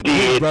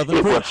brother.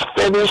 It was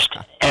finished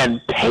and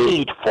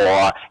paid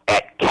for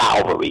at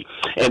Calvary.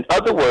 In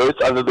other words,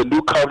 under the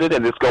new covenant,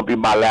 and this is going to be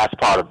my last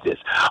part of this,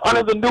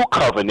 under the new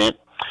covenant,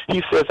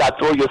 he says, I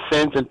throw your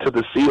sins into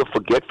the sea of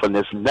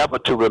forgetfulness, never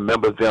to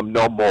remember them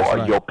no more.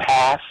 Right. Your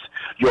past,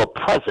 your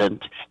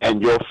present,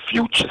 and your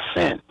future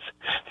sins.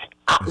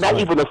 Not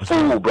even a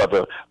fool,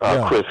 brother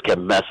Chris,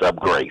 can mess up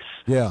grace.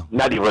 Yeah.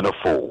 Not even a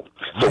fool.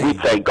 So we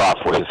thank God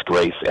for his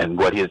grace and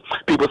what his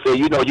people say,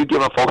 you know, you're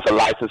giving folks a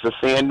license to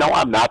sin. No,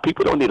 I'm not.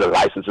 People don't need a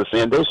license to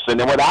sin. They're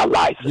sinning without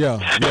license. Yeah.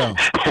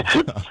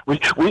 we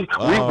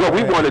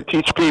want to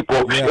teach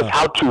people is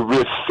how to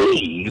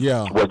receive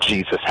what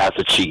Jesus has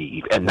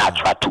achieved and not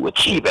try to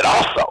achieve it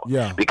also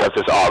because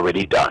it's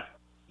already done.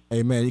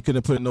 Hey, man, you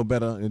couldn't put it no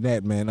better than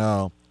that, man.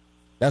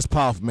 That's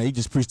powerful, man. You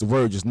just preached the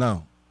word just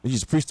now. You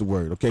just preached the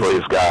word, okay?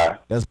 Praise God.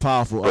 That's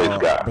powerful, Praise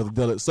God. Brother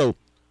Dillard. So,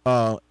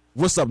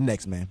 what's up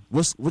next, man?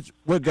 What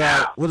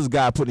does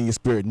God put in your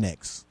spirit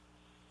next?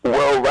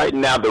 Well, right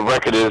now the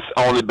record has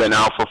only been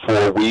out for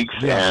 4 weeks,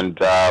 and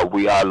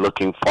we are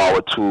looking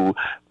forward to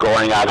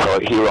going out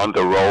here on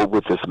the road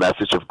with this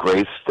message of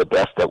grace the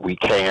best that we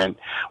can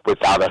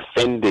without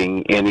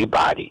offending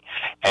anybody.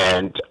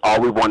 And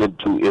all we want to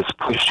do is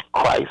push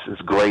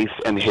Christ's grace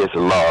and his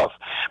love,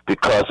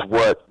 because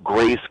what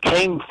grace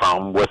came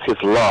from was his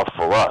love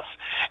for us.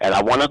 And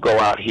I want to go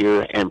out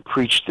here and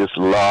preach this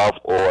love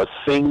or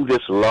sing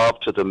this love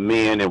to the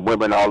men and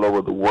women all over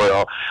the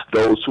world,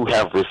 those who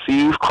have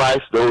received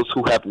Christ, those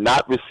who have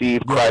not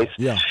received Christ,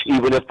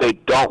 even if they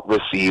don't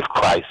receive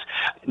Christ.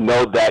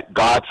 Know that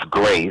God's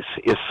grace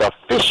is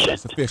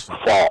sufficient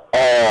for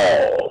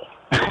all.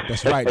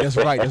 That's right. It's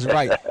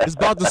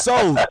about the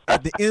soul.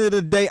 At the end of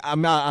the day,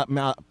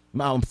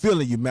 I'm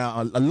feeling you,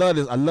 man. I love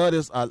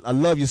this. I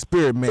love your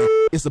spirit, man.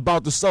 It's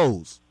about the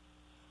souls.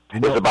 You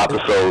know, it's about the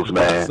souls,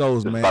 man. It's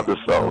about the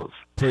souls.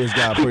 Praise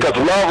God. Because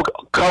love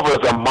covers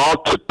a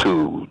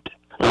multitude.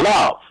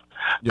 Love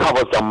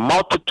covers a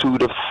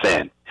multitude of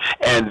sin.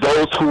 And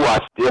those who are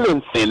still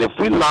in sin, if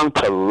we learn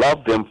to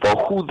love them for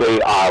who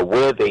they are,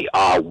 where they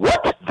are,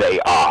 what they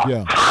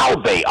are, how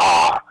they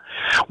are,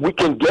 we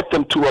can get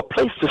them to a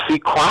place to see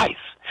Christ.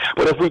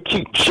 But if we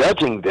keep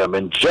judging them,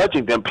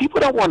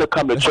 people don't want to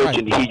come to church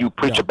and hear you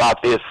preach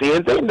about their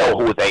sins. They know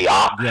who they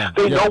are.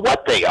 They know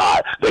what they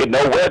are. They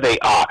know where they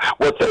are.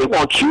 What they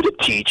want you to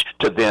teach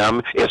to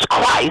them is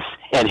Christ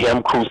and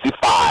him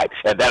crucified.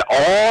 And that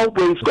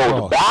always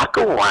goes back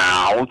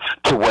around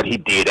to what he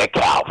did at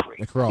Calvary.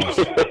 The cross.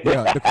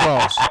 The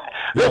cross.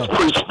 Let's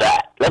preach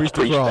that. Let's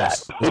preach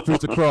that. Let's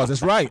preach the cross.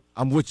 That's right.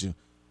 I'm with you.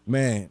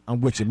 Man,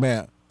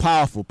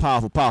 Powerful.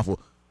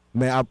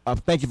 Man, I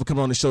thank you for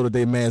coming on the show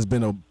today, man. It's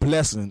been a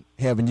blessing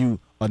having you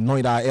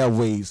anoint our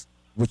airways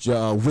with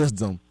your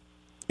wisdom.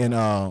 And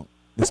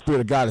the Spirit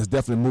of God is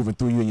definitely moving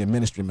through you in your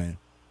ministry, man.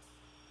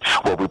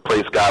 Well, we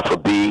praise God for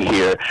being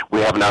here.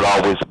 We have not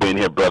always been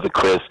here, Brother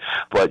Chris,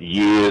 but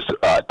years,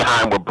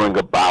 time will bring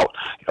about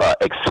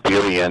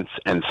experience,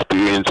 and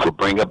experience will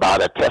bring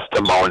about a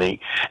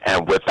testimony.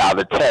 And without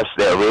a test,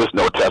 there is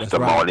no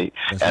testimony.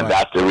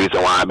 That's the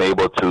reason why I'm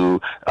able to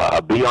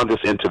be on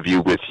this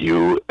interview with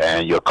you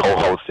and your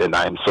co-host. And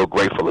I am so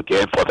grateful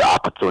again for the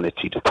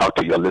opportunity to talk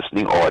to your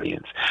listening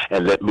audience.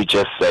 And let me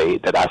just say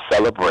that I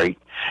celebrate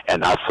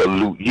and I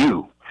salute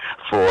you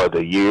for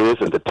the years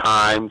and the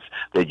times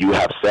that you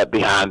have sat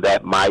behind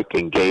that mic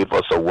and gave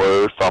us a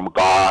word from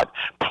God,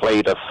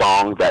 played a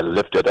song that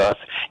lifted us,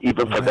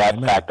 even for that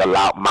fact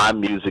allowed my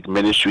music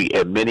ministry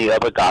and many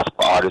other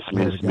gospel artists'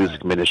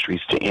 music ministries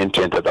to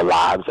enter into the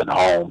lives and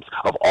homes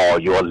of all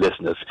your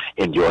listeners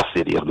in your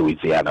city of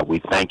Louisiana. We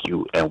thank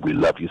you and we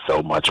love you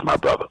so much, my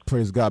brother.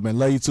 Praise God, man.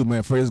 Love you too,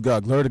 man. Praise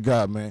God. Glory to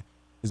God, man.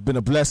 It's been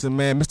a blessing,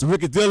 man. Mr.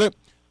 Ricky Dillard,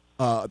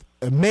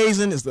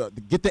 amazing.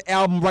 Get the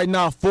album right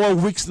now, 4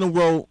 weeks in a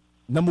row.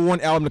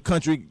 #1 album in the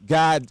country.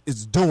 God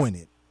is doing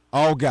it.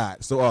 All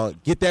God. So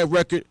get that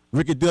record.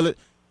 Ricky Dillard,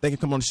 thank you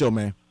for coming on the show,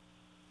 man.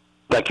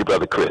 Thank you,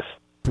 Brother Chris.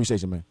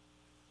 Appreciate you, man.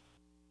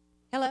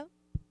 Hello?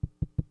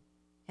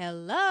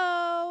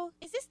 Hello?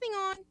 Is this thing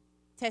on?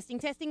 Testing,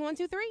 1,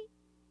 2, 3.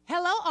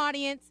 Hello,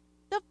 audience.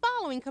 The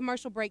following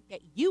commercial break that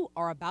you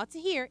are about to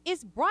hear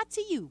is brought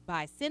to you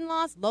by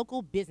Sinlaw's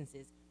local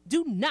businesses.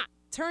 Do not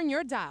turn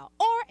your dial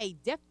or a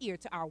deaf ear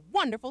to our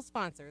wonderful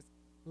sponsors.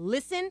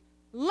 Listen,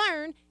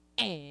 learn,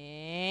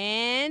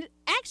 and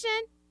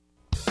action.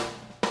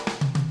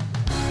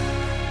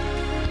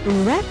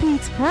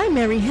 Rapides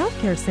Primary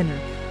Healthcare Center,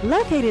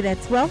 located at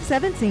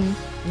 1217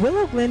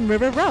 Willow Glen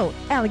River Road,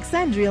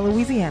 Alexandria,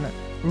 Louisiana.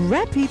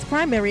 Rapides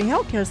Primary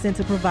Healthcare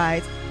Center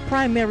provides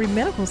primary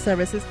medical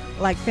services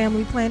like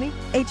family planning,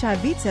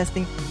 HIV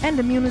testing, and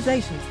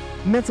immunizations,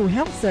 mental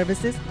health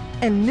services,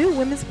 and new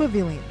women's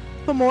pavilion.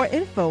 For more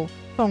info,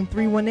 phone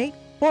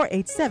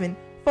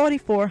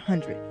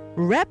 318-487-4400.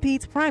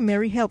 Rapides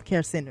Primary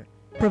Healthcare Center,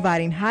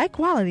 providing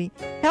high-quality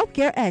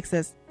healthcare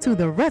access to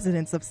the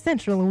residents of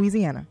Central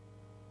Louisiana.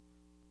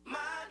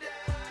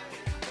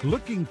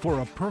 Looking for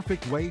a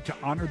perfect way to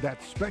honor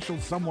that special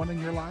someone in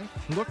your life?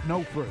 Look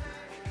no further.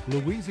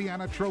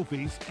 Louisiana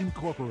Trophies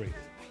Incorporated,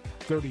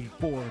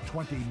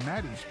 3420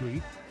 Maddie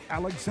Street,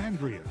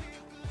 Alexandria.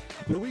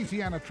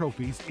 Louisiana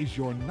Trophies is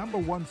your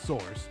 #1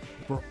 source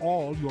for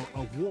all your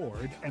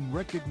award and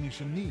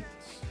recognition needs.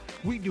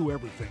 We do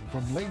everything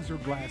from laser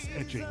glass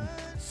etching,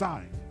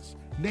 signs,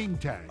 name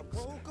tags,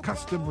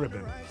 custom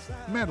ribbon,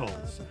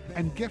 medals,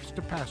 and gifts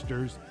to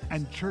pastors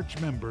and church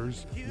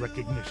members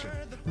recognition.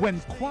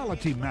 When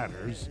quality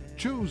matters,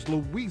 choose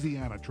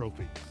Louisiana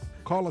Trophies.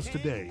 Call us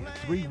today at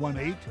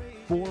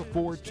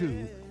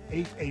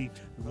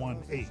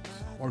 318-442-8818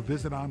 or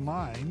visit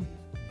online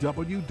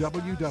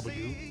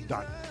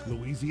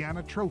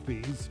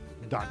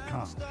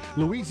www.louisianatrophies.com.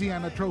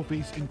 Louisiana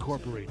Trophies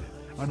Incorporated,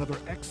 another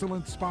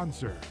excellent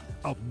sponsor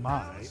of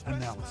My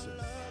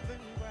Analysis.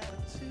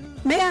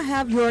 May I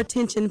have your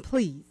attention,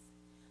 please?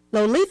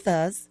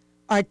 Lolita's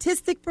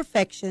Artistic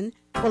Perfection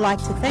would like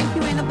to thank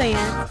you in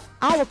advance,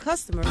 our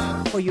customers,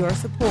 for your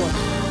support.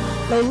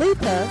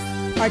 Lolita's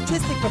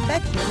Artistic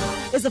Perfection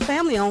is a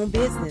family-owned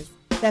business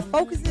that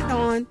focuses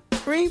on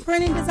screen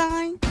printing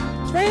design,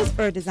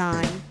 transfer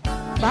design,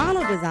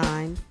 vinyl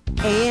design,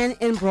 and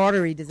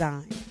embroidery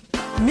design.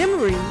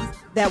 Memories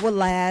that will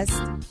last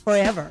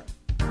forever.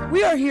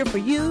 We are here for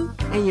you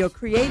and your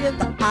creative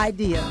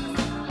ideas.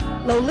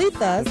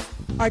 Lolita's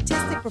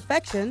Artistic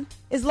Perfection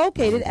is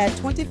located at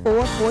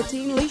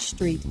 2414 Leach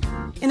Street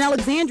in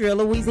Alexandria,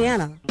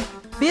 Louisiana.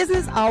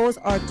 Business hours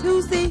are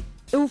Tuesday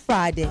through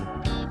Friday,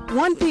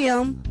 1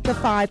 p.m. to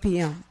 5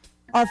 p.m.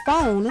 Our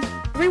phone,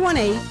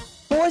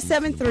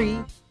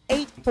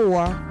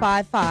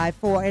 318-473-8455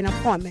 for an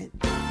appointment.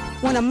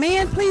 When a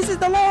man pleases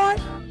the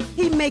Lord,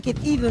 he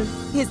maketh even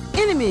his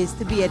enemies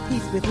to be at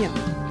peace with him.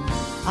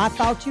 I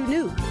thought you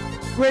knew.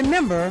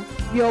 Remember,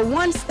 your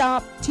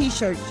one-stop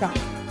t-shirt shop,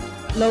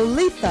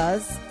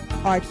 Lolita's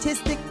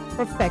Artistic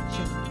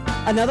Perfection,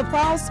 another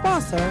proud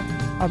sponsor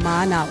of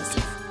My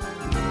Analysis.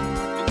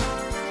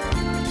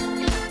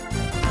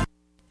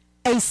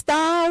 A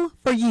Style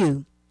for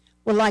You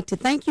would like to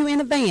thank you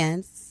in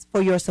advance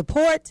for your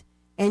support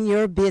and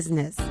your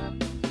business.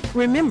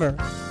 Remember,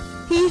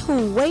 he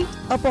who wait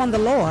upon the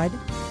Lord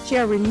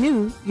shall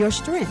renew your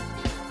strength.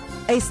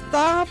 A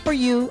Style for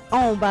You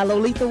owned by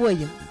Lolita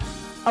Williams,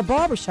 a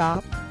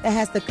barbershop that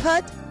has the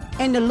cut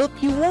and the look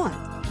you want.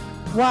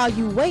 While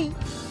you wait,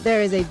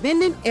 there is a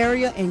vending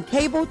area and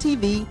cable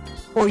TV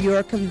for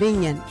your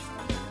convenience.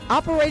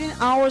 Operating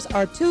hours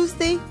are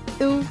Tuesday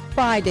through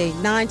Friday,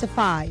 9 to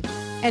 5,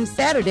 and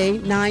Saturday,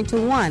 9 to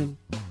 1.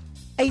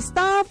 A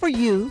Style for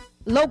You,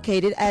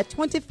 located at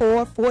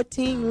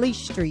 2414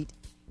 Leach Street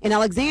in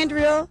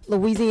Alexandria,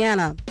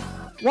 Louisiana.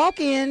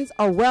 Walk-ins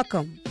are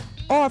welcome,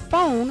 or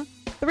phone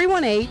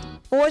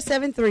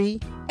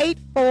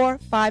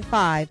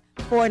 318-473-8455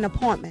 for an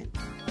appointment.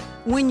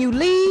 When you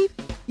leave,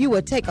 you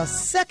will take a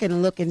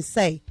second look and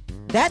say,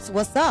 "That's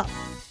what's up.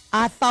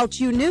 I thought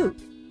you knew."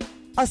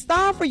 A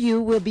Style for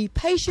You will be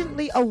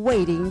patiently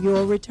awaiting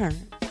your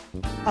return.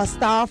 A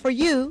Style for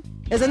You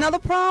is another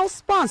proud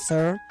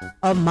sponsor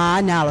of My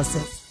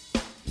Analysis.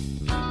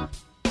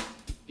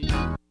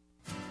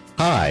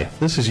 Hi,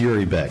 this is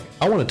Yuri Beck.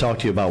 I want to talk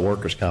to you about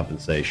workers'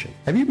 compensation.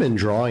 Have you been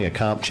drawing a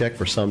comp check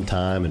for some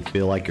time and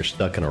feel like you're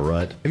stuck in a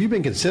rut? Have you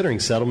been considering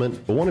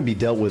settlement but want to be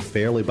dealt with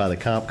fairly by the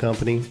comp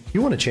company?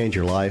 You want to change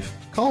your life?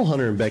 Call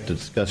Hunter & Beck to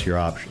discuss your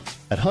options.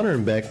 At Hunter &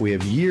 Beck, we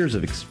have years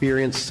of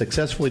experience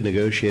successfully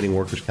negotiating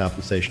workers'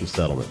 compensation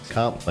settlements.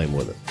 Comp claim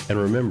with us.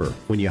 And remember,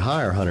 when you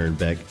hire Hunter &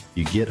 Beck,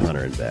 you get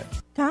Hunter & Beck.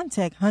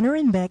 Contact Hunter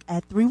 & Beck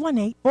at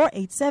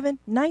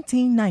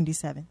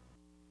 318-487-1997.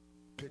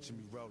 Picture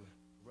me rolling.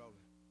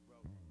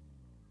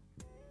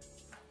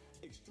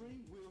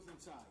 Extreme Wheels and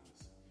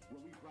Tires,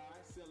 where we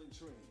buy, sell, and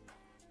trade.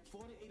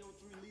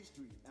 4803 Lee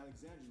Street,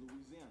 Alexandria,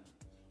 Louisiana.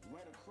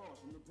 Right across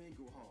from the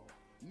Bingo Hall.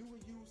 New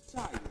and used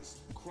tires,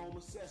 chrome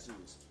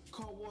accessories,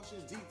 car wash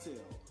and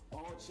detail,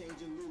 all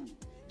change and lube,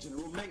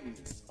 general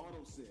maintenance,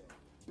 auto sale.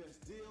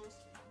 Best deals,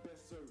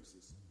 best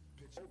services.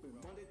 Open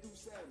Monday through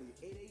Saturday,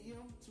 8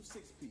 a.m. to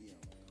 6 p.m.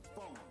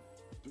 Phone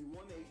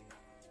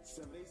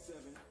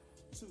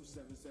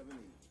 318-787-2778.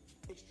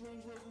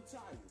 Extreme Wheels and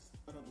Tires,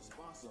 another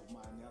sponsor of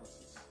My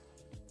Analysis.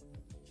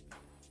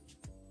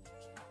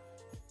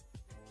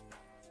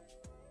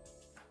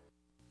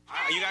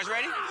 Are you guys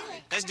ready?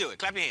 Let's do it.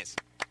 Clap your hands.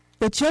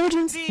 The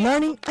Children's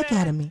Learning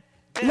Academy,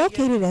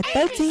 located at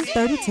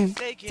 1332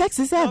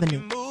 Texas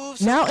Avenue,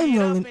 now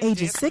enrolling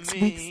ages 6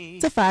 weeks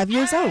to 5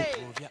 years old.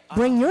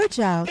 Bring your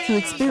child to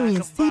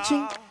experience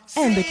teaching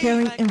and a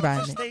caring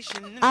environment.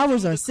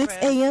 Hours are 6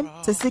 a.m.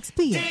 to 6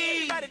 p.m.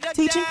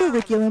 Teaching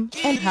curriculum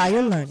and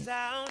higher learning.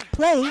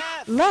 Play,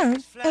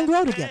 learn, and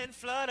grow together.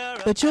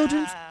 The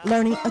Children's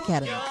Learning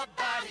Academy.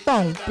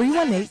 Phone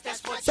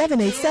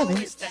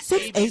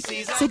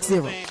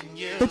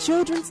 318-787-6860. The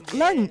Children's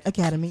Learning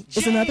Academy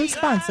is another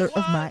sponsor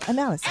of My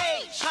Analysis.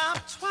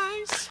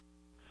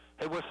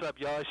 Hey, what's up,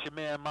 y'all? It's your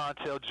man,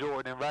 Montel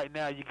Jordan, and right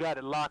now you got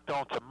it locked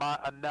on to My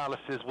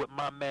Analysis with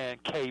my man,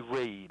 K.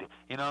 Reed.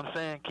 You know what I'm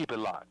saying? Keep it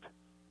locked.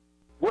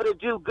 What it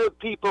do, good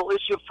people?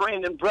 It's your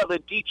friend and brother,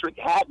 Dietrich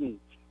Haddon.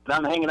 And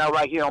I'm hanging out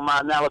right here on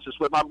My Analysis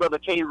with my brother,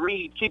 K.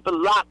 Reed. Keep it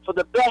locked for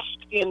the best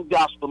in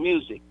gospel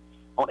music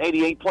on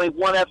 88.1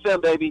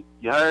 FM, baby.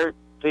 You heard?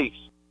 Peace.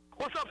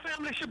 What's up,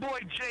 family? It's your boy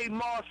Jay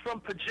Moss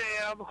from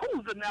Pajam.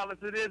 Whose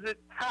analysis is it?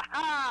 Ha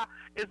ha!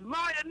 It's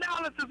my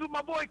analysis with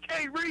my boy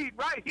K Reed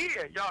right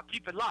here. Y'all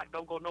keep it locked.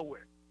 Don't go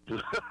nowhere.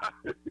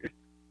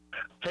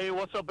 Hey,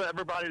 what's up,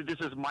 everybody? This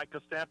is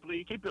Micah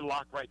Stampley. Keep it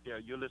locked right there.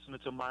 You're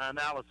listening to My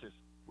Analysis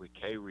with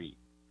K Reed.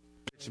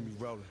 Picture me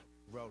rolling.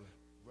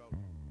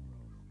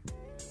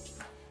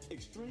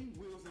 Extreme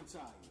Wheels and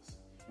Tires,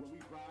 where we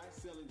buy,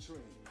 sell, and trade.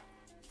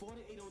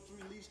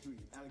 4803 Lee Street,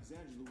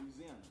 Alexandria,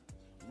 Louisiana.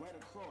 Right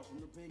across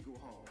from the bingo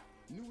hall.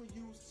 New and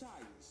used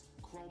tires,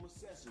 chrome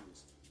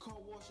accessories, car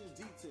wash and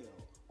detail,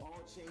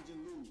 all change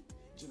and lube,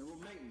 general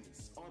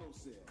maintenance, auto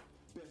sale.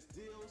 Best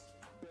deals,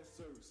 best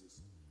services.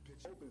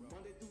 Open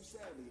Monday through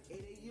Saturday,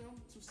 8 a.m.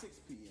 to 6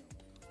 p.m.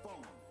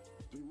 Phone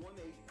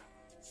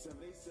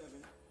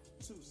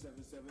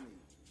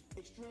 318-787-2778.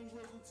 Extreme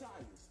Wheels and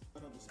Tires,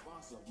 another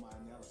sponsor of My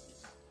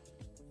Analysis.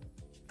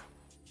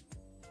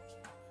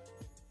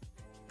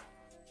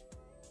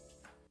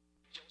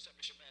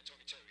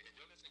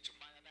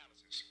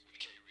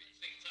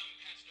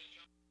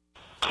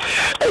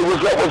 Hey,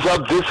 what's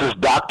up? This is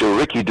Dr.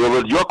 Ricky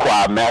Dillard, your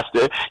choir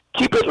master.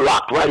 Keep it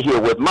locked right here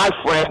with my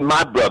friend,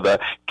 my brother,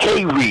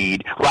 K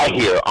Reed, right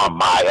here on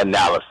My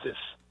Analysis.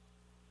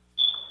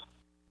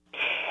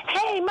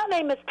 Hey, my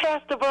name is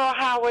Pastor Burl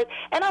Howard,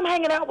 and I'm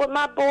hanging out with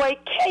my boy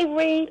K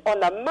Reed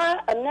on the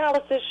My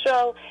Analysis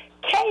Show,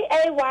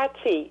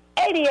 KAYT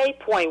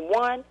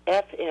 88.1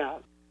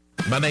 FM.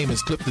 My name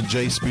is Clifton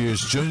J.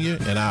 Spears Jr.,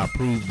 and I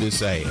approve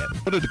this ad. In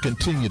order to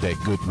continue that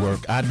good work,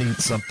 I need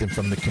something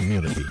from the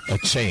community. A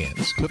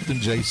chance. Clifton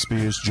J.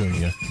 Spears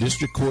Jr.,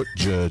 District Court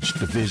Judge,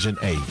 Division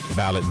A,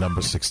 ballot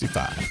number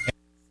 65.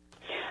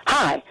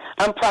 Hi,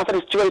 I'm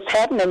Prophetess Joyce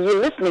Hatton, and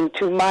you're listening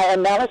to My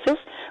Analysis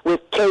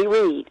with K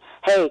Reed.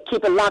 Hey,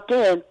 keep it locked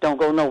in. Don't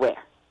go nowhere.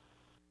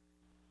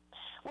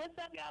 What's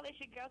up, y'all? It's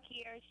your girl,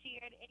 Kiara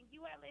Sheard, and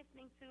you are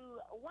listening to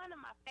one of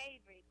my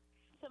favorites,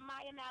 to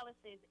My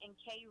Analysis and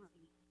K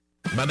Reed.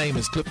 My name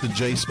is Clifton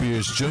J.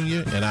 Spears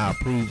Jr., and I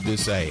approve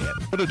this ad.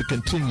 In order to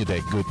continue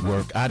that good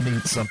work, I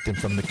need something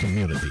from the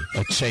community.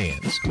 A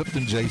chance.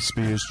 Clifton J.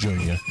 Spears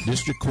Jr.,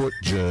 District Court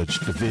Judge,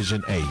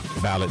 Division A,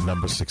 ballot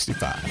number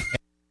 65.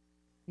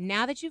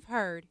 Now that you've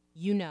heard,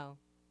 you know.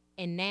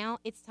 And now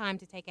it's time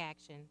to take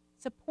action.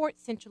 Support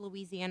Central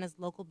Louisiana's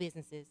local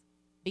businesses,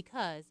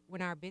 because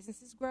when our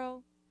businesses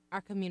grow,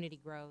 our community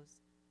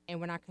grows. And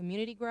when our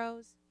community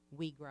grows,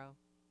 we grow.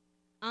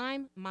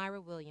 I'm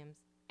Myra Williams,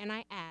 and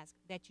I ask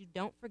that you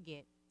don't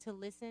forget to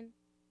listen,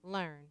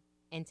 learn,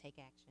 and take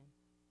action.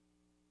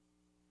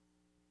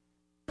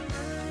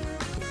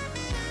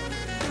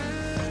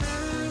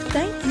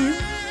 Thank you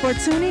for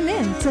tuning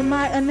in to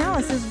My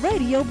Analysis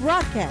radio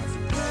broadcast.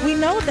 We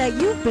know that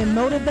you've been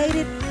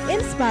motivated,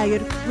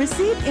 inspired,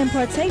 received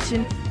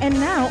impartation, and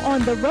now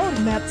on the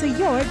roadmap to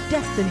your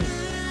destiny.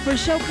 For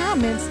show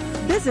comments,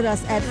 visit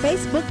us at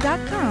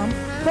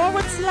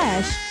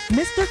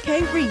facebook.com/Mr.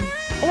 K Reed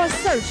or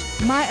search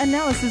My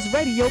Analysis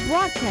Radio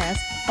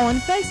Broadcast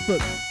on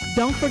Facebook.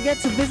 Don't forget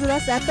to visit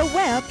us at the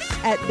web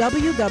at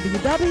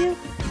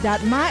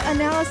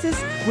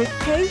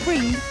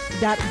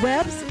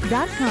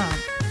www.myanalysiswithkreed.webs.com.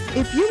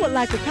 If you would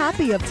like a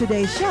copy of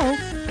today's show,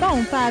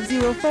 phone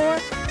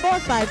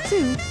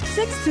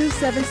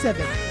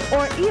 504-452-6277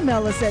 or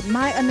email us at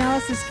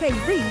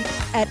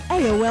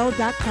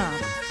myanalysiskreed@aol.com.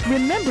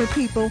 Remember,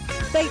 people,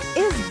 faith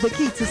is the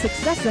key to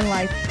success in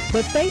life,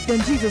 but faith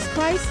in Jesus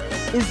Christ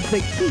is the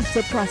key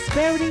to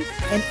prosperity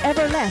and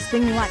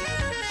everlasting life.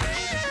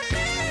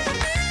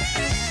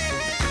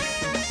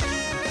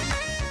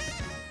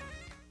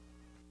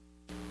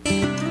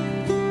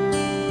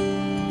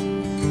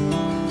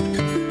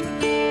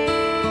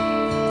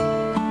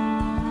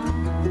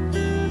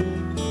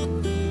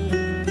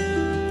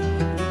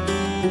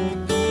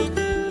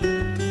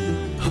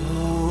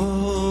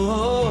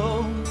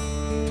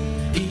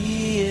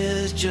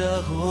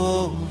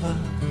 Jehovah,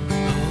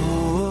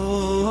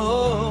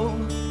 oh,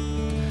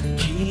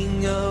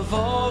 King of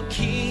all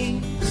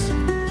kings,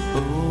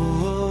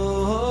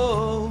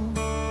 oh,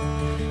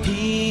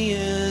 He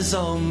is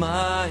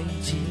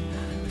almighty.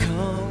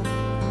 Come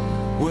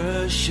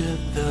worship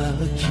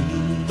the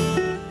King.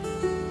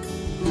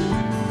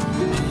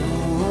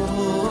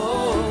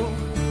 Oh,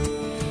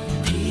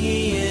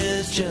 He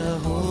is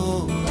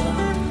Jehovah.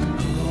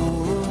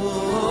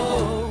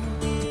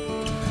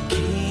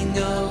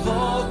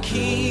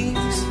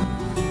 Kings,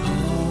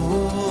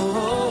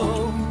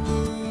 oh,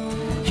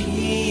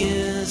 He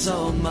is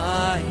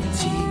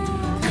almighty.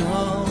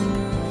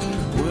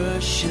 Come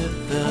worship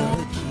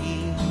the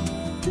King.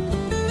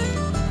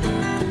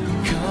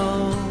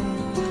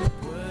 Come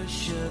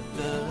worship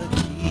the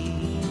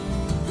King.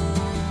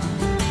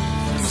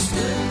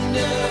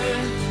 Splendor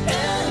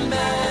and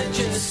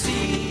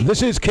majesty.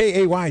 This is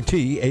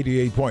KAYT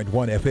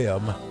 88.1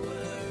 FM.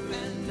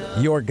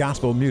 Your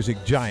gospel music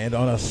giant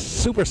on a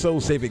super soul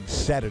saving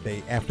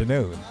Saturday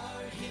afternoon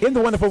in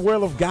the wonderful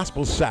world of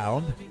gospel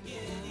sound.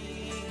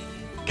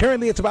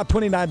 Currently it's about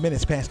 29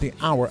 minutes past the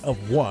hour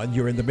of 1.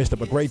 You're in the midst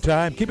of a great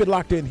time. Keep it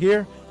locked in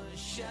here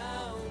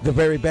The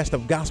very best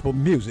of gospel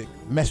music,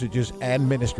 messages, and ministry.